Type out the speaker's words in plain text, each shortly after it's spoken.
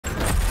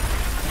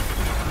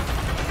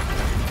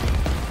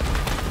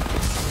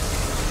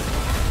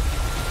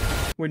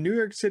When New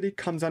York City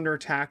comes under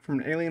attack from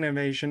an alien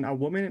invasion, a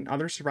woman and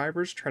other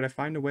survivors try to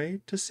find a way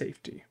to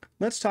safety.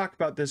 Let's talk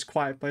about this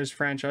Quiet Place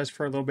franchise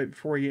for a little bit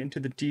before we get into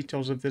the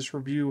details of this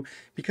review,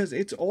 because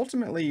it's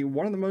ultimately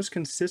one of the most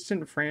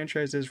consistent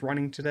franchises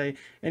running today.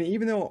 And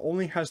even though it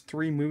only has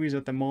 3 movies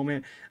at the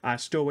moment,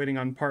 still waiting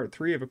on part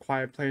 3 of A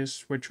Quiet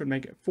Place, which would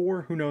make it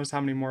 4. Who knows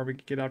how many more we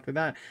could get after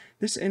that.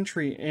 This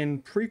entry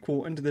and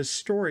prequel into this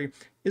story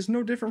is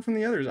no different from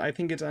the others. I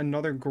think it's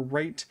another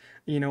great,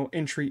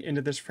 entry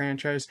into this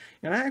franchise.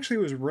 And I actually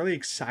was really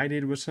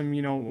excited with some,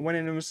 went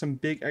in with some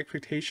big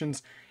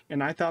expectations,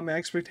 and I thought my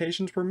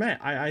expectations were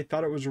met. I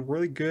thought it was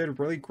really good,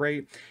 really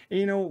great.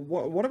 And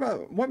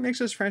what makes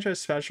this franchise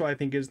special, I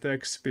think, is the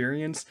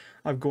experience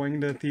of going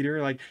to the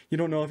theater. Like, you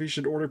don't know if you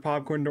should order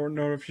popcorn, don't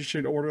know if you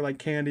should order like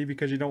candy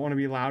because you don't want to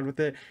be loud with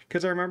it.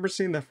 Because I remember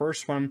seeing the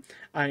first one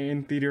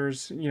in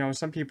theaters.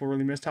 Some people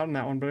really missed out on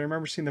that one, but I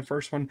remember seeing the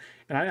first one,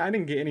 and I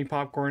didn't get any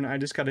popcorn. I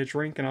just got a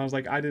drink, and I was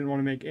like, I didn't want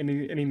to make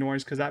any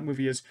noise because that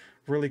movie is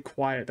really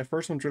quiet. The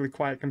first one's really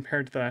quiet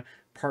compared to the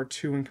part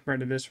 2 and compared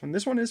to this one.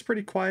 This one is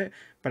pretty quiet,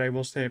 but I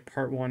will say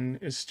part 1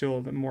 is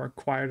still the more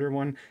quieter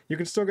one. You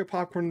can still get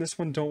popcorn in this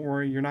one, don't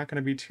worry, you're not going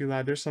to be too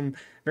loud. There's some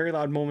very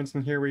loud moments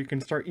in here where you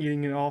can start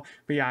eating it all.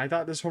 But yeah, I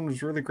thought this one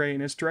was really great,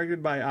 and it's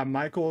directed by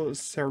Michael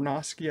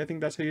Sarnowski. I think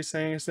that's how you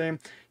say his name.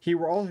 He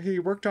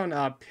worked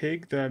on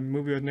Pig, the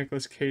movie with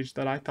Nicolas Cage,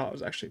 that I thought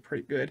was actually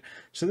pretty good.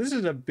 So this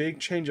is a big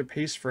change of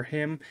pace for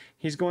him.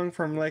 He's going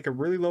from like a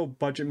really low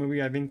budget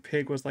movie. I think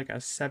Pig was like a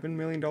 $7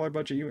 million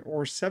budget,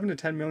 or $7 to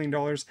 $10 million.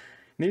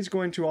 And he's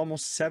going to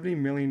almost $70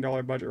 million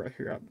budget right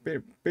here.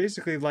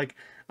 Basically like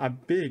a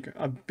big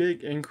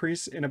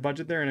increase in a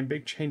budget there, and a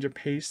big change of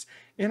pace.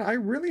 And I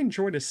really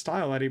enjoyed his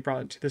style that he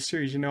brought to the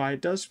series.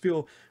 It does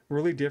feel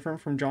really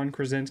different from John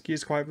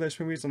Krasinski's Quiet Place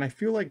movies, and I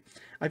feel like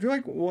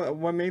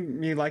what made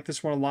me like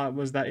this one a lot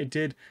was that it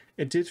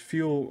did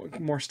feel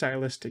more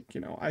stylistic.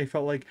 I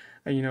felt like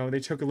they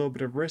took a little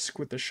bit of risk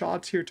with the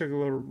shots here, took a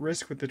little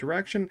risk with the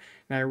direction,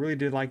 and I really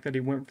did like that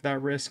he went for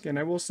that risk. And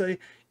I will say,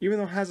 even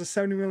though it has a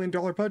 $70 million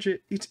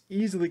budget, it's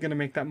easily going to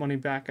make that money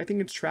back. I think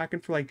it's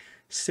tracking for like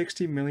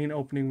 60 million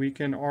opening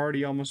weekend,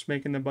 already almost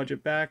making the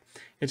budget back.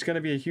 It's going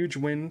to be a huge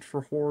win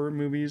for horror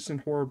movies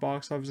and horror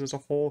box office as a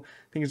whole.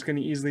 I think it's going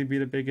to easily be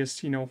the biggest,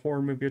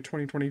 horror movie of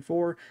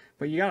 2024.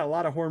 But you got a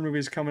lot of horror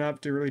movies coming up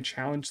to really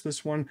challenge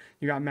this one.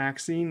 You got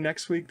Maxine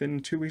next week, then in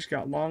 2 weeks you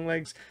got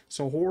Longlegs.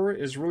 So horror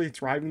is really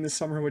thriving this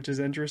summer, which is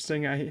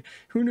interesting.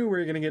 Who knew we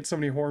were going to get so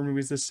many horror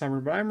movies this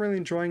summer, but I'm really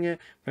enjoying it.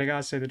 But I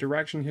gotta say, the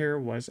direction here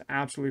was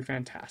absolutely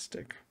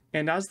fantastic.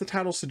 And as the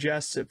title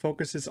suggests, it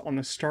focuses on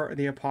the start of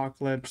the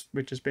apocalypse,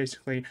 which is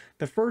basically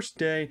the first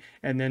day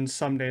and then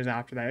some days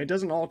after that. It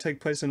doesn't all take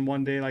place in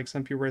one day like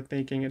some people were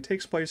thinking. It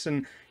takes place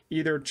in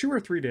either 2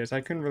 or 3 days.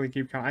 I couldn't really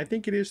keep count. I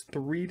think it is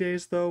 3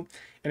 days though,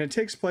 and it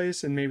takes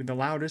place in maybe the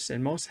loudest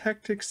and most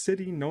hectic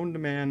city known to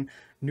man,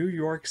 New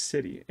York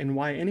City. And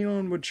why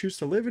anyone would choose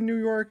to live in New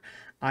York,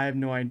 I have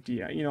no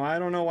idea. I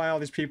don't know why all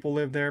these people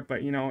live there,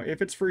 but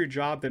if it's for your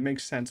job, that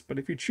makes sense. But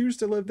if you choose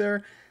to live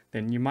there,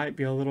 then you might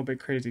be a little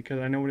bit crazy, because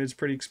I know it is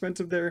pretty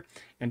expensive there,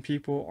 and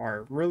people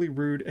are really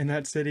rude in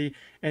that city.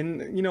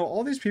 And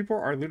all these people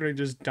are literally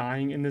just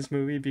dying in this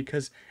movie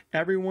because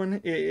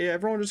everyone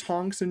just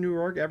honks in New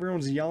York.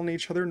 Everyone's yelling at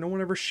each other. No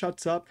one ever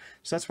shuts up.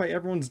 So that's why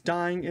everyone's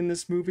dying in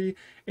this movie.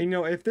 And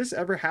if this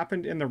ever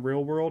happened in the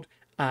real world,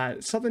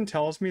 something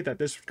tells me that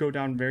this would go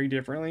down very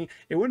differently.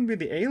 It wouldn't be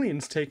the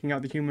aliens taking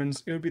out the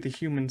humans, it would be the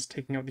humans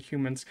taking out the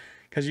humans.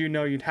 Because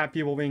you'd have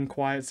people being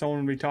quiet, someone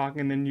would be talking,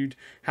 and then you'd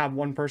have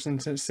one person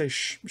say,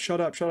 shut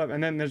up,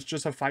 and then there's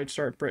just a fight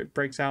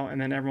breaks out,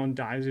 and then everyone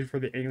dies before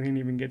the alien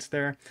even gets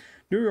there.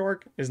 New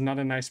York is not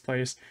a nice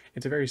place.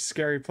 It's a very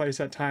scary place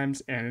at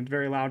times, and it's a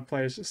very loud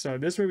place. So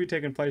this movie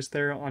taking place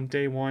there on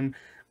day 1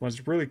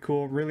 was really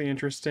cool, really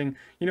interesting.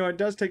 It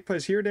does take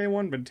place here day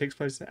 1, but it takes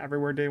place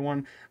everywhere day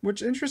 1.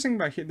 Which is interesting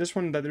about this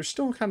one, that there's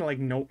still kind of like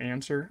no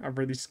answer of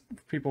where these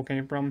people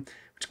came from,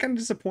 which is kind of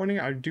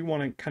disappointing. I do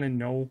want to kind of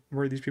know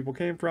where these people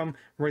came from,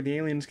 where the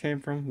aliens came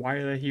from, why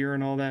are they here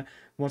and all that.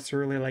 What's the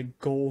really like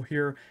goal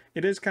here?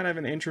 It is kind of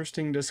an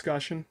interesting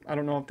discussion. I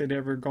don't know if they'd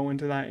ever go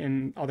into that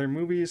in other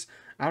movies.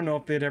 I don't know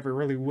if they'd ever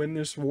really win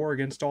this war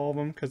against all of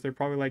them, because they're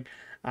probably like,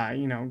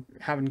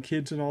 having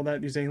kids and all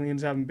that. These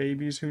aliens having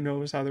babies. Who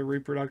knows how their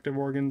reproductive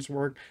organs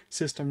work,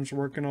 systems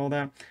work, and all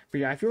that. But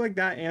yeah, I feel like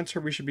that answer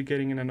we should be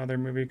getting in another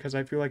movie, because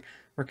I feel like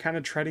we're kind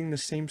of treading the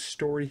same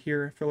story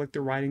here. I feel like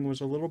the writing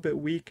was a little bit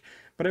weak.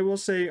 But I will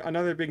say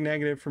another big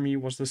negative for me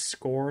was the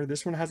score.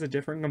 This one has a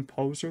different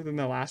composer than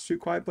the last 2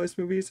 Quiet Place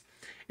movies,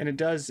 and it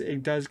does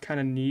kind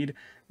of need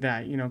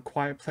that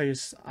Quiet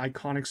Place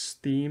iconic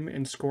theme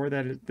and score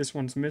that this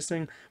one's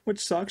missing, which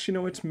sucks.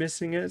 It's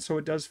missing it, so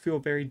it does feel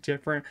very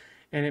different.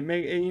 And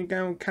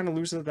it kind of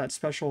loses that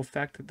special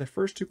effect that the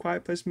first 2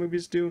 Quiet Place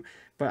movies do.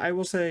 But I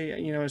will say,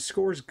 his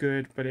score is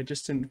good, but it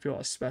just didn't feel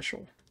as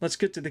special. Let's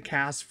get to the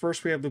cast.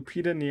 First, we have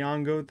Lupita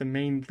Nyong'o, the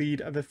main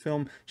lead of the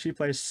film. She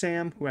plays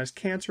Sam, who has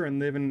cancer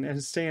and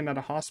is staying at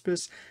a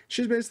hospice.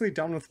 She's basically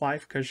done with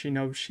life because she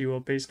knows she will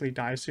basically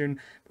die soon.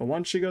 But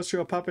once she goes to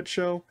a puppet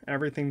show,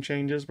 everything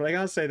changes. But I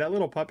gotta say, that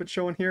little puppet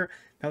show in here,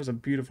 that was a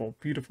beautiful,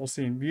 beautiful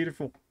scene.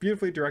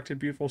 Beautifully directed,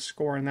 beautiful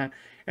score in that.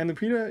 And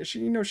Lupita,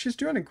 she's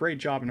doing a great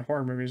job in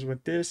horror movies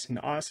with this and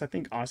Us. I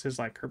think Us is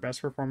like her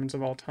best performance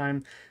of all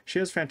time. She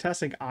has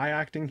fantastic eye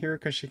acting here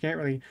because she can't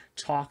really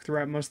talk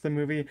throughout most of the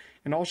movie.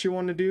 And all she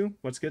wanted to do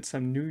was get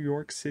some New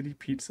York City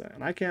pizza.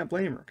 And I can't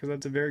blame her because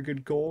that's a very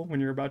good goal when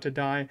you're about to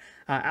die.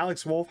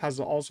 Alex Wolff has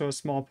also a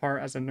small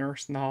part as a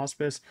nurse in the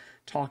hospice,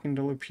 talking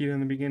to Lupita in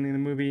the beginning of the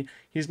movie.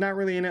 He's not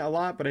really in it a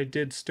lot, but I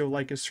did still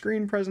like his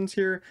screen presence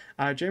here.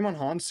 Jaemon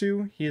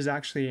Hansu, he is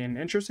actually an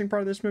interesting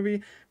part of this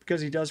movie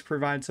because he does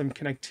provide some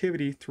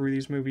connectivity through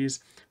these movies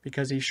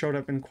because he showed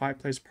up in Quiet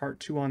Place Part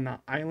 2 on the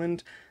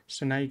island.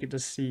 So now you get to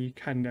see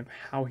kind of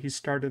how he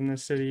started in the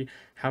city,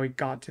 how he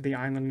got to the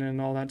island and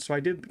all that. So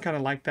I did kind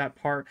of like that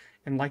part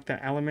and like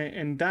that element.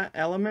 And that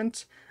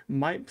element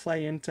might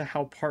play into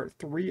how Part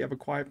 3 of A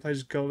Quiet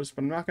Place goes.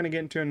 But I'm not going to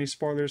get into any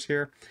spoilers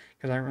here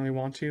because I don't really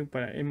want to.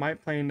 But it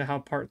might play into how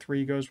Part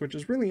 3 goes, which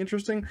is really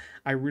interesting.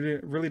 I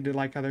really did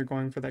like how they're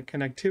going for that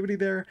connectivity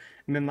there.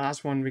 And then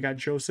last one, we got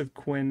Joseph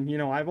Quinn. You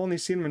know, I've only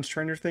seen him in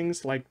Stranger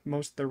Things like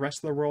most of the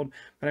rest of the world.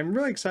 But I'm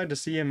really excited to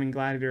see him in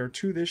Gladiator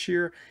 2 this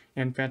year.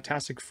 And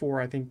Fantastic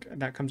Four, I think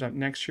that comes out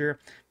next year,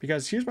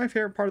 because here's my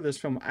favorite part of this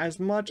film. As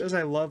much as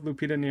I love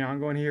Lupita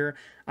Nyong'o in here,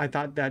 I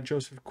thought that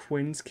Joseph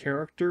Quinn's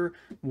character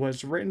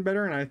was written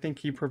better, and I think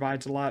he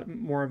provides a lot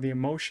more of the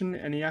emotion,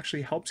 and he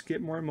actually helps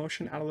get more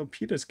emotion out of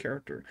Lupita's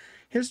character.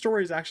 His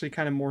story is actually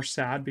kind of more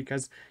sad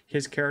because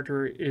his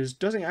character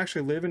doesn't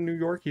actually live in New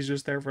York. He's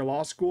just there for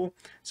law school,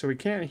 so he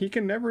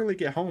can never really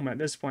get home at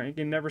this point. He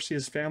can never see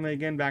his family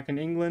again back in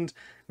England,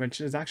 which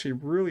is actually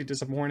really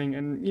disappointing.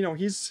 And you know,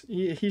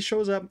 he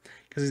shows up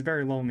because he's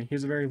very lonely.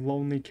 He's a very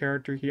lonely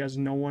character. He has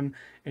no one,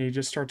 and he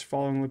just starts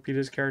following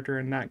Lupita's character,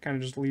 and that kind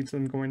of just leads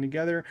them going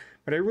together.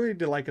 But I really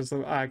did like his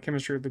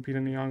chemistry with Lupita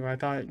Nyong'o. I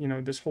thought, you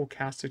know, this whole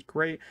cast is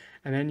great.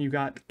 And then you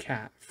got the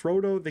cat,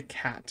 Frodo the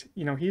cat.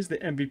 You know, he's the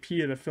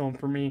MVP of the film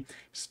for me.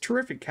 He's a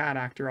terrific cat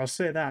actor, I'll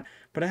say that.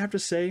 But I have to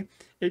say,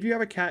 if you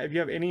have a cat, if you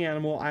have any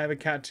animal, I have a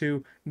cat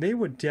too, they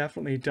would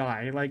definitely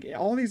die. Like,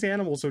 all these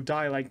animals would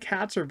die. Like,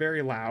 cats are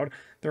very loud.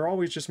 They're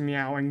always just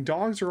meowing.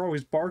 Dogs are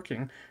always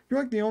barking. I feel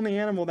like the only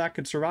animal that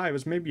could survive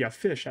is maybe a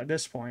fish at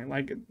this point.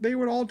 Like, they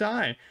would all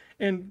die.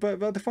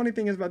 But the funny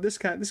thing is about this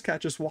cat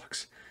just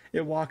walks.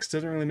 It walks,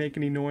 doesn't really make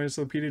any noise.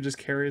 Lupita just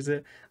carries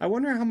it. I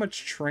wonder how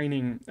much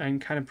training and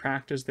kind of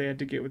practice they had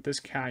to get with this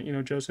cat. You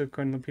know, Joseph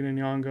Quinn, Lupita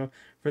Nyong'o,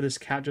 for this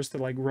cat just to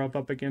like rub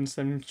up against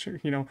them,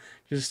 you know,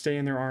 just stay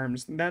in their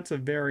arms. That's a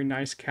very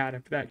nice cat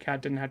if that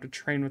cat didn't have to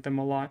train with them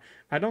a lot.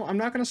 I'm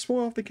not going to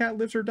spoil if the cat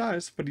lives or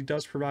dies, but he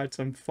does provide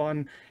some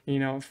fun, you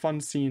know, fun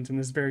scenes in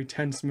this very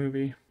tense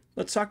movie.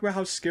 Let's talk about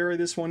how scary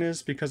this one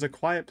is, because A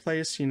Quiet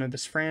Place, you know,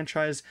 this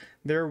franchise,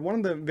 they're one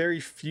of the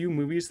very few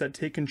movies that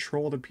take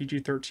control of the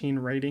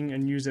PG-13 rating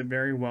and use it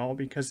very well,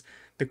 because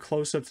the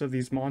close-ups of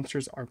these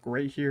monsters are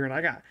great here. And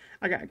I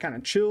got kind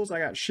of chills, I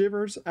got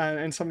shivers,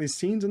 and some of these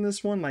scenes in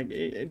this one, like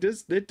it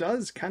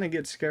does kind of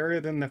get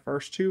scarier than the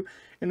first two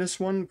in this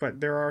one, but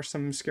there are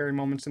some scary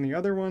moments in the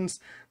other ones.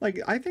 Like,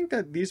 I think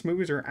that these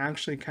movies are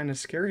actually kind of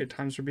scary at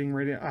times for being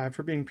rated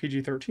for being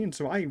PG-13.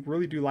 So I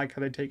really do like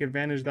how they take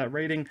advantage of that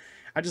rating.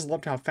 I just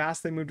loved how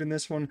fast they moved in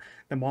this one.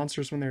 The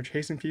monsters when they're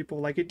chasing people,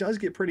 like, it does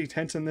get pretty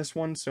tense in this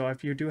one. So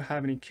if you do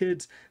have any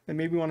kids that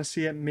maybe want to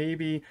see it,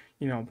 maybe,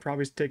 you know,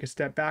 probably take a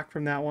step back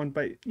from that one.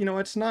 But, you know,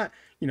 it's not,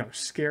 you know,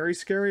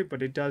 scary,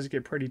 but it does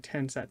get pretty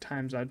tense at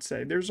times, I'd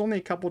say. There's only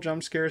a couple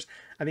jump scares.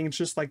 I think it's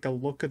just like the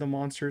look of the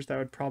monsters that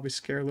would probably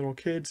scare little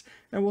kids.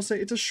 And we'll say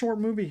it's a short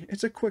movie.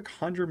 It's a quick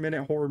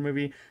 100-minute horror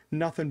movie.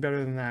 Nothing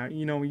better than that.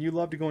 You know, you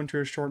love to go into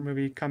a short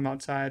movie, come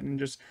outside and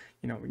just,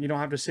 you know, you don't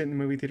have to sit in the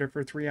movie theater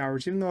for 3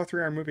 hours. Even though a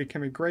 3-hour movie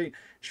can be great,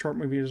 short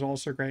movie is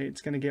also great.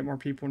 It's going to get more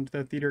people into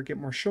the theater, get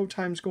more show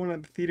times going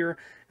at the theater.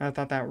 And I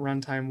thought that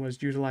runtime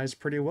was utilized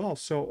pretty well.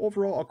 So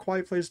overall, A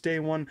Quiet Place Day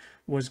 1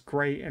 was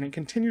great, and it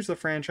continues the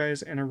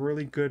franchise in a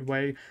really good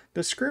way.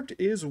 The script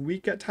is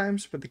weak at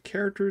times, but the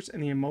characters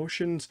and the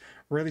emotions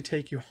really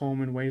take you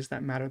home in ways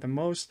that matter the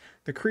most.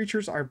 The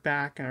creatures are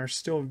back and are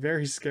still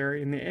very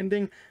scary, and the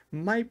ending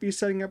might be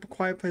setting up A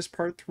Quiet Place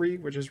Part 3,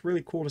 which is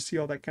really cool to see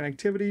all that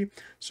connectivity.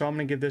 So I'm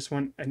going to give this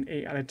one an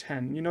 8 out of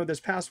 10. You know, this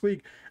past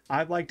week,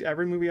 I've liked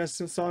every movie I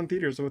saw in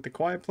theaters with The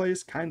Quiet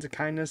Place, Kinds of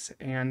Kindness,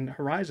 and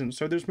Horizon.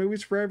 So there's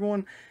movies for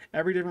everyone,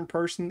 every different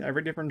person,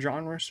 every different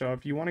genre. So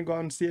if you want to go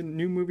out and see a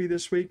new movie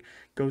this week,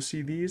 go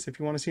see these. If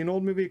you want to see an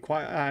old movie,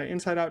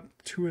 Inside Out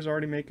 2 is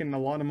already making a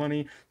lot of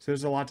money. So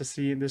there's a lot to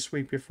see this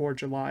week before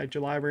July.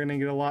 July, we're going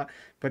to get a lot.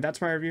 But that's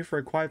my review for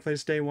A Quiet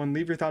Place Day 1.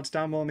 Leave your thoughts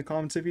down below in the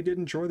comments. If you did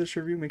enjoy this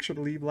review, make sure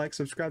to leave, like,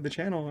 subscribe to the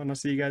channel, and I'll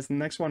see you guys in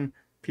the next one.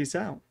 Peace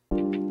out.